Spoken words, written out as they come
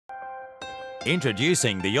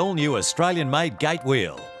Introducing the all-new Australian-made gate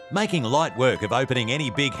wheel, making light work of opening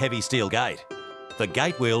any big heavy steel gate. The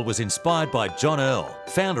gate wheel was inspired by John Earl,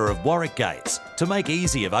 founder of Warwick Gates, to make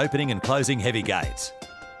easy of opening and closing heavy gates.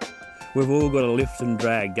 We've all got a lift and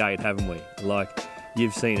drag gate, haven't we? Like,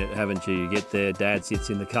 you've seen it, haven't you? You get there, Dad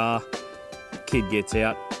sits in the car, kid gets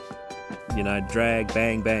out, you know, drag,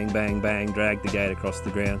 bang, bang, bang, bang, drag the gate across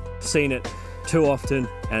the ground. Seen it too often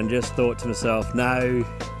and just thought to myself, no,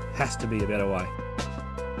 has to be a better way.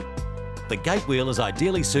 The gate wheel is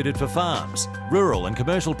ideally suited for farms, rural and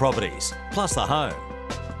commercial properties, plus the home.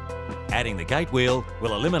 Adding the gate wheel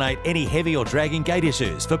will eliminate any heavy or dragging gate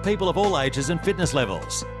issues for people of all ages and fitness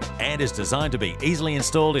levels, and is designed to be easily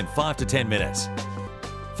installed in 5 to 10 minutes.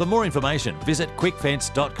 For more information, visit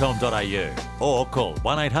quickfence.com.au or call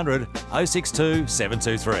 1800 062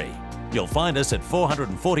 723. You'll find us at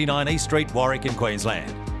 449 East Street, Warwick in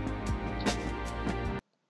Queensland.